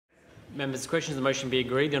Members, the question is the motion be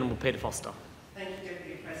agreed. The Honourable Peter Foster. Thank you,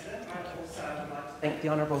 Deputy President. I also would like to thank the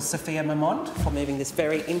Honourable Sophia Moermond for moving this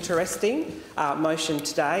very interesting motion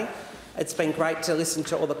today. It's been great to listen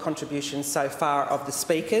to all the contributions so far of the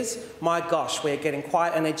speakers. My gosh, we're getting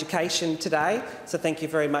quite an education today, so thank you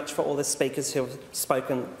very much for all the speakers who have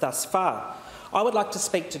spoken thus far. I would like to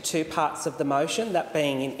speak to two parts of the motion, that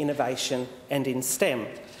being in innovation and in STEM.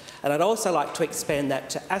 And I'd also like to expand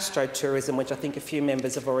that to astrotourism, which I think a few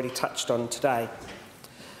members have already touched on today.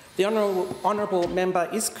 The Honourable Member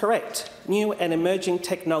is correct. New and emerging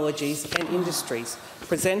technologies and industries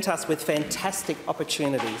present us with fantastic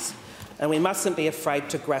opportunities, and we mustn't be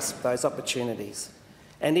afraid to grasp those opportunities.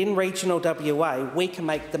 And in regional WA, we can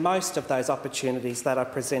make the most of those opportunities that are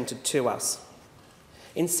presented to us.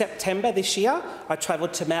 In September this year, I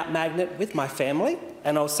travelled to Mount Magnet with my family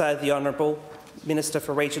and also the Honourable Minister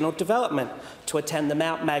for Regional Development to attend the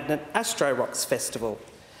Mount Magnet Astro Rocks Festival.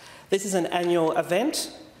 This is an annual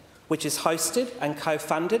event which is hosted and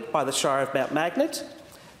co-funded by the Shire of Mount Magnet.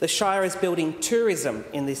 The Shire is building tourism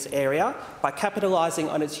in this area by capitalising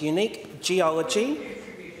on its unique geology.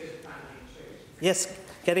 Yes,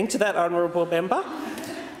 getting to that, Honourable Member.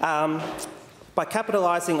 By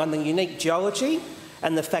capitalising on the unique geology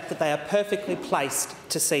and the fact that they are perfectly placed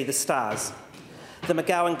to see the stars. The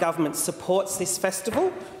McGowan Government supports this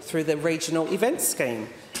festival through the Regional Events Scheme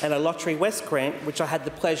and a Lottery West grant, which I had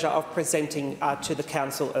the pleasure of presenting to the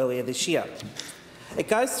Council earlier this year. It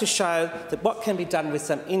goes to show that what can be done with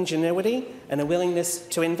some ingenuity and a willingness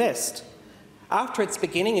to invest. After its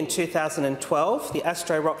beginning in 2012, the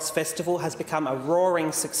Astro Rocks Festival has become a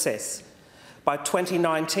roaring success. By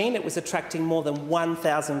 2019, it was attracting more than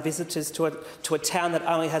 1,000 visitors to a town that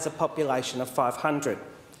only has a population of 500.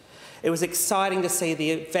 It was exciting to see the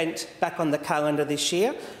event back on the calendar this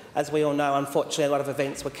year. As we all know, unfortunately, a lot of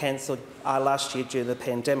events were cancelled last year due to the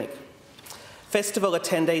pandemic. Festival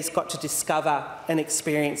attendees got to discover and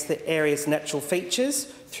experience the area's natural features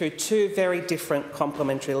through two very different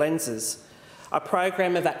complementary lenses. A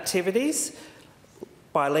program of activities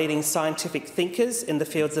by leading scientific thinkers in the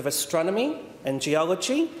fields of astronomy and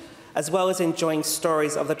geology, as well as enjoying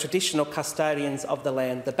stories of the traditional custodians of the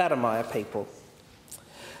land, the Badamaya people.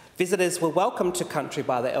 Visitors were welcomed to country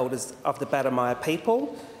by the elders of the Badamaya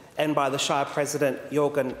people and by the Shire President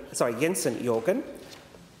Jensen Jorgen.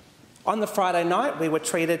 On the Friday night, we were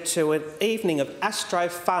treated to an evening of astro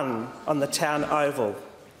fun on the town oval.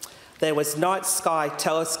 There was night sky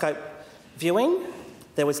telescope viewing,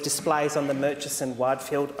 there was displays on the Murchison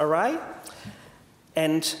Widefield Array,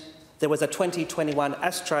 and there was a 2021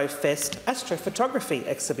 Astrofest astrophotography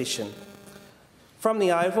exhibition. From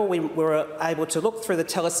the oval, we were able to look through the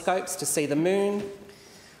telescopes to see the Moon,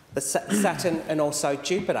 the Saturn and also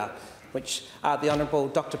Jupiter, which the Honourable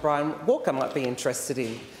Dr Brian Walker might be interested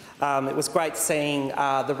in. It was great seeing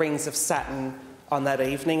the rings of Saturn on that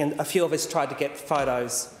evening, and a few of us tried to get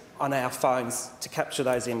photos on our phones to capture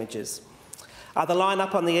those images. The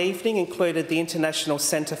line-up on the evening included the International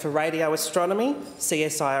Centre for Radio Astronomy,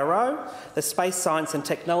 CSIRO, the Space Science and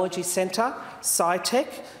Technology Centre, SciTech,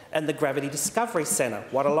 and the Gravity Discovery Centre.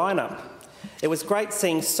 What a line-up. It was great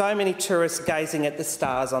seeing so many tourists gazing at the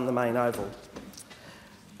stars on the main oval.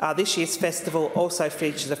 This year's festival also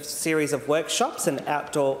features a series of workshops and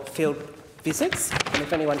outdoor field visits, and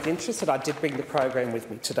if anyone's interested, I did bring the program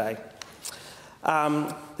with me today.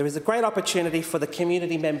 There is a great opportunity for the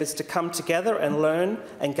community members to come together and learn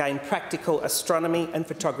and gain practical astronomy and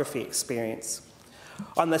photography experience.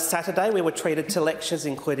 On the Saturday, we were treated to lectures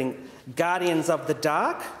including Guardians of the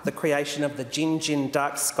Dark, the creation of the Gin Gin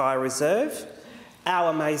Dark Sky Reserve, Our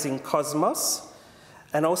Amazing Cosmos,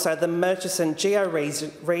 and also the Murchison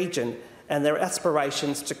Geo-region and their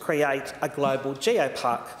aspirations to create a global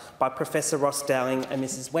geopark by Professor Ross Dowling and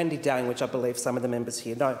Mrs Wendy Dowling, which I believe some of the members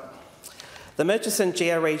here know. The Murchison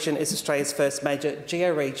Geo-region is Australia's first major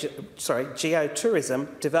geotourism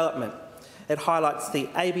development. It highlights the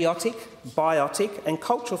abiotic, biotic and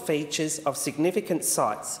cultural features of significant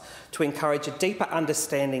sites to encourage a deeper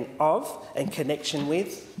understanding of and connection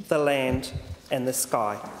with the land and the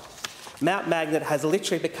sky. Mount Magnet has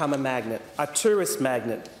literally become a magnet, a tourist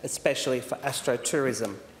magnet, especially for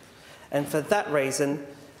astrotourism. And for that reason,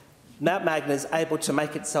 Mount Magnet is able to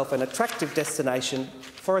make itself an attractive destination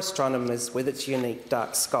for astronomers with its unique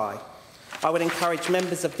dark sky. I would encourage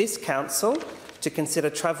members of this council to consider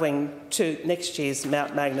travelling to next year's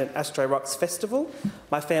Mount Magnet Astro Rocks Festival.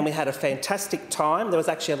 My family had a fantastic time. There was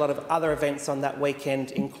actually a lot of other events on that weekend,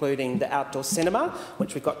 including the outdoor cinema,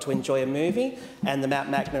 which we got to enjoy a movie, and the Mount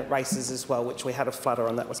Magnet races as well, which we had a flutter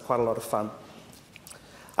on. That was quite a lot of fun.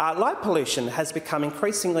 Light pollution has become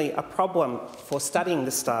increasingly a problem for studying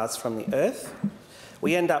the stars from the Earth.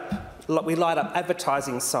 We light up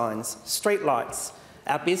advertising signs, street lights,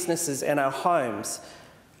 our businesses and our homes,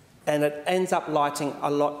 and it ends up lighting a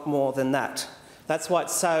lot more than that. That's why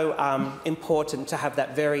it's so important to have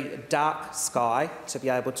that very dark sky to be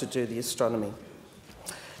able to do the astronomy.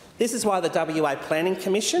 This is why the WA Planning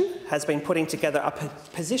Commission has been putting together a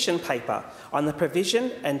position paper on the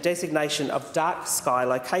provision and designation of dark sky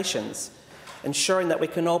locations, ensuring that we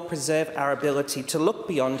can all preserve our ability to look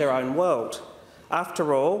beyond our own world.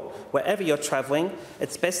 After all, wherever you're travelling,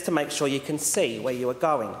 it's best to make sure you can see where you are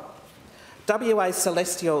going. WA's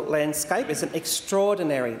celestial landscape is an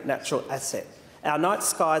extraordinary natural asset. Our night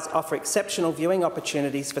skies offer exceptional viewing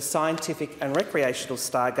opportunities for scientific and recreational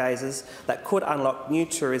stargazers that could unlock new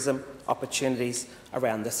tourism opportunities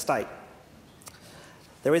around the state.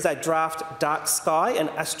 There is a draft dark sky and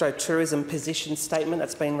astrotourism position statement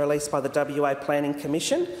that's been released by the WA Planning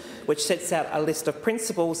Commission, which sets out a list of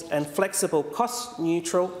principles and flexible,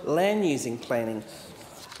 cost-neutral land-using planning.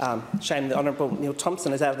 Shame the Honourable Neil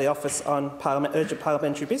Thompson is out of the office on urgent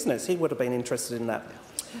parliamentary business. He would have been interested in that.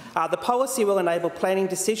 The policy will enable planning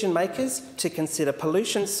decision-makers to consider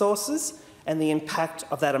pollution sources and the impact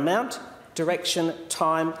of that amount, direction,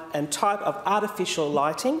 time and type of artificial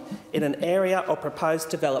lighting in an area or proposed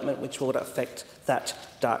development which would affect that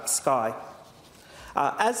dark sky.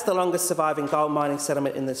 As the longest surviving gold mining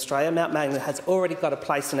settlement in Australia, Mount Magnet has already got a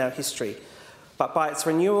place in our history, but by its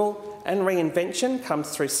renewal and reinvention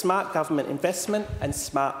comes through smart government investment and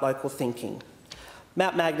smart local thinking.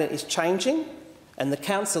 Mount Magnet is changing, and the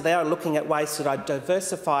council there are looking at ways to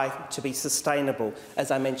diversify to be sustainable.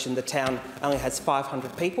 As I mentioned, the town only has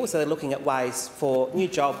 500 people, so they're looking at ways for new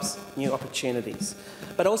jobs, new opportunities.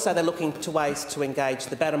 But also they're looking to ways to engage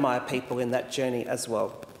the Badamaya people in that journey as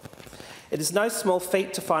well. It is no small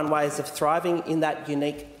feat to find ways of thriving in that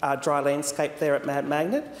unique dry landscape there at Mount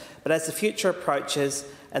Magnet, but as the future approaches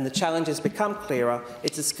and the challenges become clearer,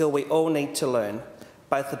 it's a skill we all need to learn.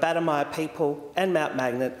 Both the Badamaya people and Mount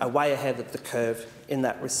Magnet are way ahead of the curve in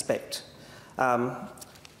that respect.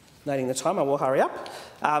 Noting the time, I will hurry up.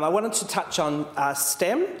 I wanted to touch on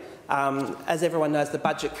STEM. As everyone knows, the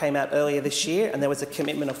budget came out earlier this year and there was a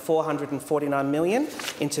commitment of $449 million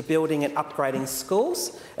into building and upgrading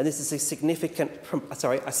schools, and this is a significant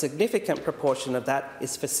proportion of that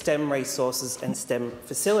is for STEM resources and STEM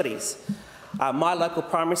facilities. My local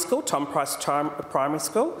primary school, Tom Price Primary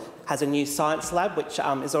School, has a new science lab which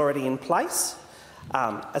is already in place.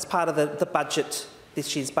 As part of the budget,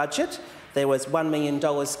 this year's budget, there was $1 million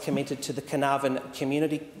committed to the Carnarvon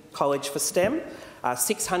Community College for STEM,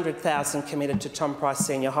 $600,000 committed to Tom Price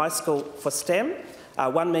Senior High School for STEM,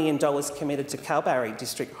 $1 million committed to Kalbarri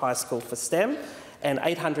District High School for STEM, and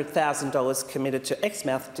 $800,000 committed to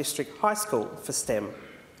Exmouth District High School for STEM.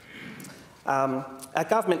 Our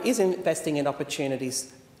government is investing in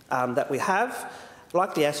opportunities that we have,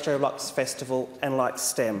 like the Astrolux Festival and like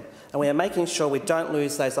STEM, and we are making sure we don't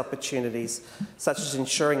lose those opportunities, such as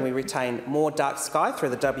ensuring we retain more dark sky through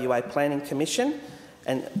the WA Planning Commission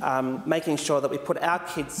and making sure that we put our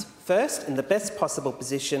kids first in the best possible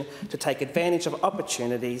position to take advantage of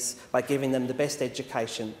opportunities by giving them the best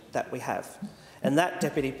education that we have. And that,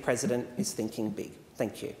 Deputy President, is thinking big.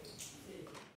 Thank you.